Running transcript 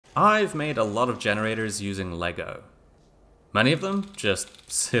I've made a lot of generators using Lego. Many of them just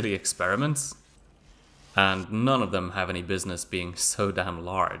silly experiments, and none of them have any business being so damn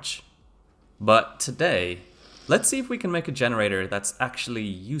large. But today, let's see if we can make a generator that's actually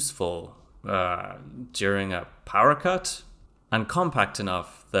useful during a power cut and compact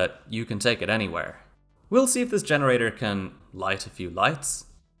enough that you can take it anywhere. We'll see if this generator can light a few lights,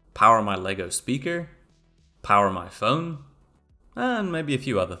 power my Lego speaker, power my phone, and maybe a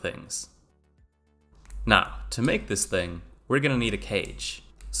few other things. Now, to make this thing, we're gonna need a cage.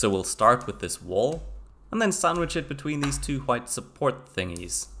 So we'll start with this wall, and then sandwich it between these two white support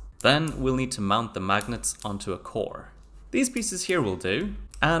thingies. Then we'll need to mount the magnets onto a core. These pieces here will do,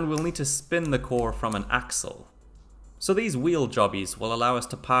 and we'll need to spin the core from an axle. So these wheel jobbies will allow us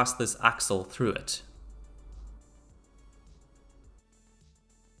to pass this axle through it.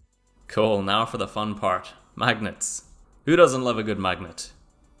 Cool, now for the fun part, magnets. Who doesn't love a good magnet?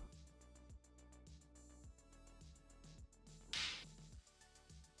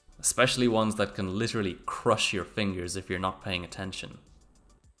 Especially ones that can literally crush your fingers if you're not paying attention.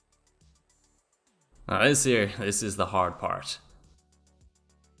 Now this is the hard part.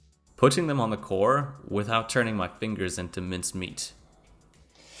 Putting them on the core without turning my fingers into mincemeat.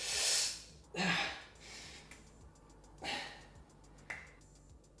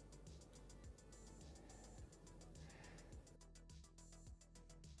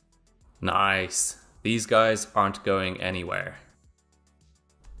 Nice. These guys aren't going anywhere.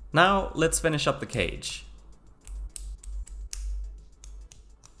 Now let's finish up the cage.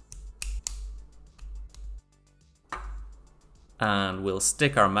 And we'll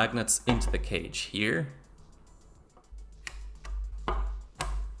stick our magnets into the cage here.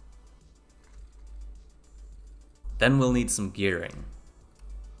 Then we'll need some gearing.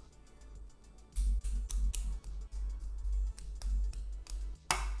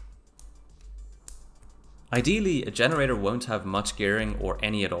 Ideally, a generator won't have much gearing or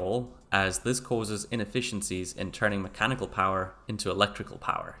any at all, as this causes inefficiencies in turning mechanical power into electrical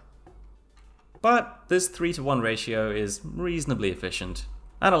power. But this 3:1 ratio is reasonably efficient,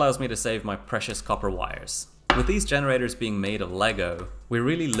 and allows me to save my precious copper wires. With these generators being made of Lego, we're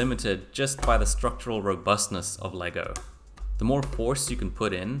really limited just by the structural robustness of Lego. The more force you can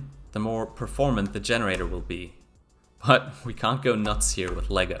put in, the more performant the generator will be. But we can't go nuts here with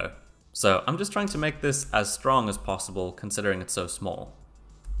Lego. So I'm just trying to make this as strong as possible considering it's so small.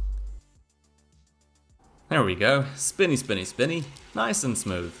 There we go, spinny spinny spinny, nice and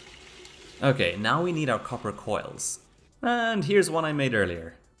smooth. Okay, now we need our copper coils. And here's one I made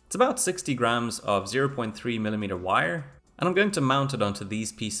earlier. It's about 60 grams of 0.3mm wire, and I'm going to mount it onto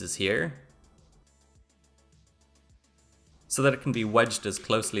these pieces here, so that it can be wedged as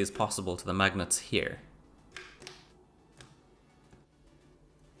closely as possible to the magnets here.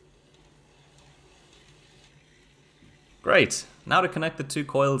 Great, now to connect the two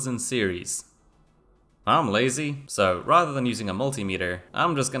coils in series. I'm lazy, so rather than using a multimeter,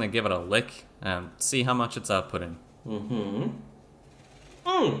 I'm just gonna give it a lick and see how much it's outputting.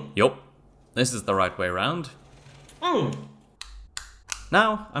 Yup, this is the right way around.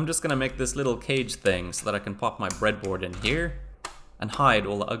 Now, I'm just gonna make this little cage thing so that I can pop my breadboard in here and hide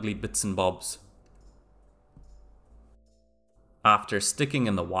all the ugly bits and bobs. After sticking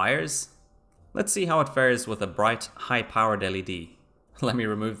in the wires, let's see how it fares with a bright, high-powered LED. Let me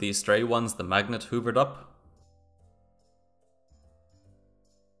remove these stray ones the magnet hoovered up.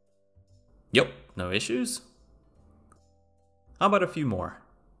 Yep, no issues. How about a few more?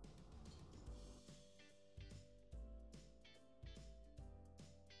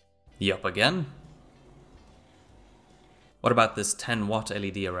 Yup again. What about this 10-watt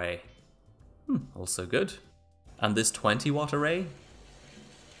LED array? Also good. And this 20-watt array?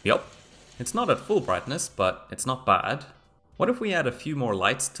 Yup. It's not at full brightness, but it's not bad. What if we add a few more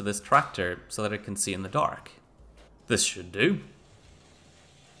lights to this tractor so that it can see in the dark? This should do.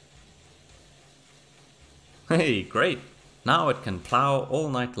 Hey, great! Now it can plow all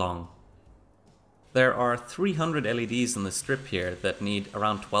night long. There are 300 LEDs in the strip here that need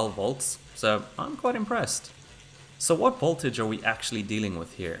around 12 volts, so I'm quite impressed. So what voltage are we actually dealing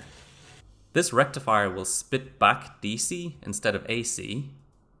with here? This rectifier will spit back DC instead of AC,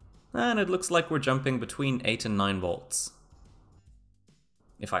 and it looks like we're jumping between 8 and 9 volts.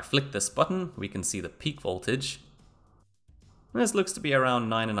 If I flick this button, we can see the peak voltage. This looks to be around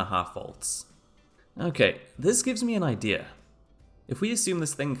 9.5 volts. Okay, this gives me an idea. If we assume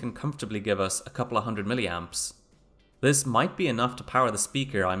this thing can comfortably give us a couple of 100 milliamps, this might be enough to power the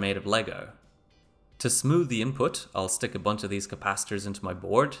speaker I made of Lego. To smooth the input, I'll stick a bunch of these capacitors into my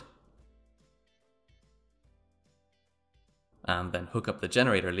board. and then hook up the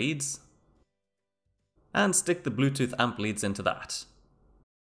generator leads, and stick the Bluetooth amp leads into that,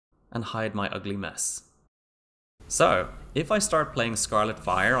 and hide my ugly mess. So, if I start playing Scarlet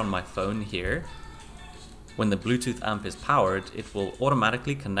Fire on my phone here, when the Bluetooth amp is powered, it will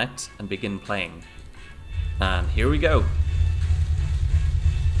automatically connect and begin playing. And here we go.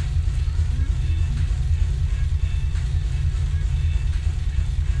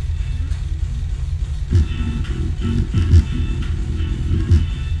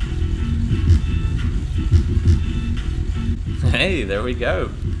 Hey, there we go.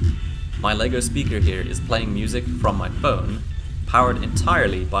 My Lego speaker here is playing music from my phone, powered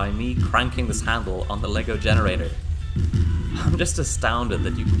entirely by me cranking this handle on the Lego generator. I'm just astounded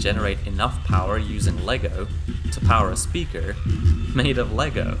that you can generate enough power using Lego to power a speaker made of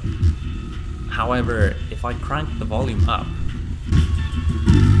Lego. However, if I crank the volume up,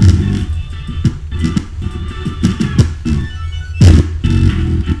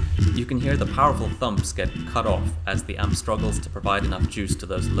 you can hear the powerful thumps get cut off as the amp struggles to provide enough juice to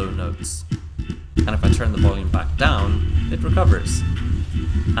those low notes. And if I turn the volume back down, it recovers.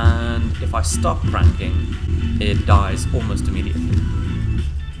 And if I stop cranking, it dies almost immediately.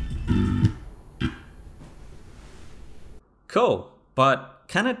 Cool, but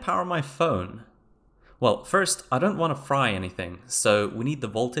can it power my phone? Well, first, I don't want to fry anything, so we need the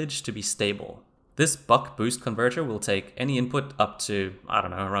voltage to be stable. This buck boost converter will take any input up to, I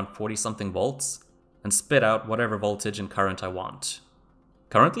don't know, around 40 something volts, and spit out whatever voltage and current I want.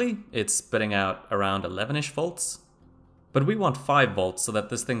 Currently, it's spitting out around 11-ish volts, but we want 5 volts so that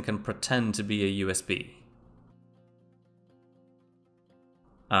this thing can pretend to be a USB.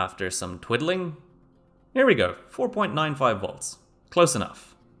 After some twiddling, here we go, 4.95 volts. Close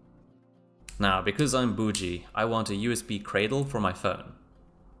enough. Now, because I'm bougie, I want a USB cradle for my phone.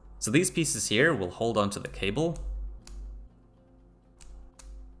 So these pieces here will hold onto the cable,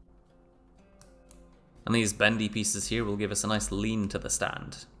 and these bendy pieces here will give us a nice lean to the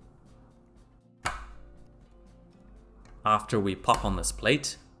stand. After we pop on this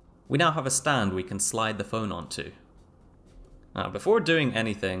plate, we now have a stand we can slide the phone onto. Now, before doing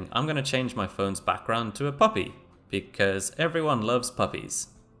anything, I'm going to change my phone's background to a puppy, because everyone loves puppies.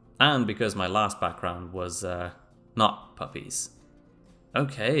 And because my last background was, not puppies.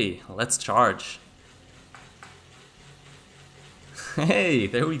 Okay, let's charge. Hey,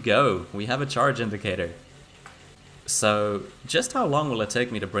 there we go. We have a charge indicator. So, just how long will it take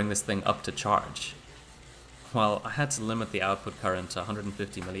me to bring this thing up to charge? Well, I had to limit the output current to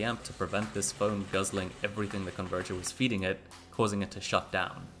 150 milliamp to prevent this phone guzzling everything the converter was feeding it, causing it to shut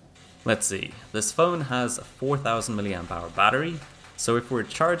down. Let's see, this phone has a 4000 milliamp hour battery, so if we're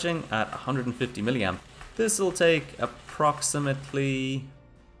charging at 150 milliamp, this will take approximately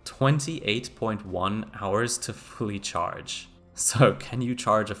 28.1 hours to fully charge. So can you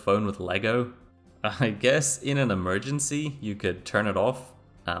charge a phone with Lego? I guess in an emergency you could turn it off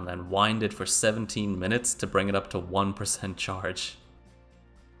and then wind it for 17 minutes to bring it up to 1% charge.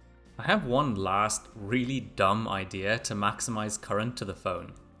 I have one last really dumb idea to maximize current to the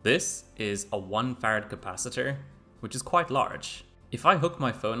phone. This is a 1 farad capacitor, which is quite large. If I hook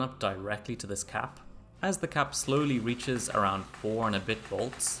my phone up directly to this cap, as the cap slowly reaches around 4 and a bit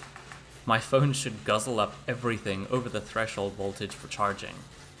volts, my phone should guzzle up everything over the threshold voltage for charging.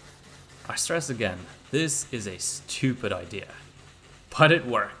 I stress again, this is a stupid idea, but it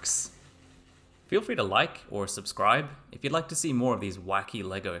works. Feel free to like or subscribe if you'd like to see more of these wacky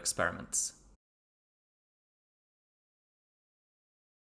Lego experiments.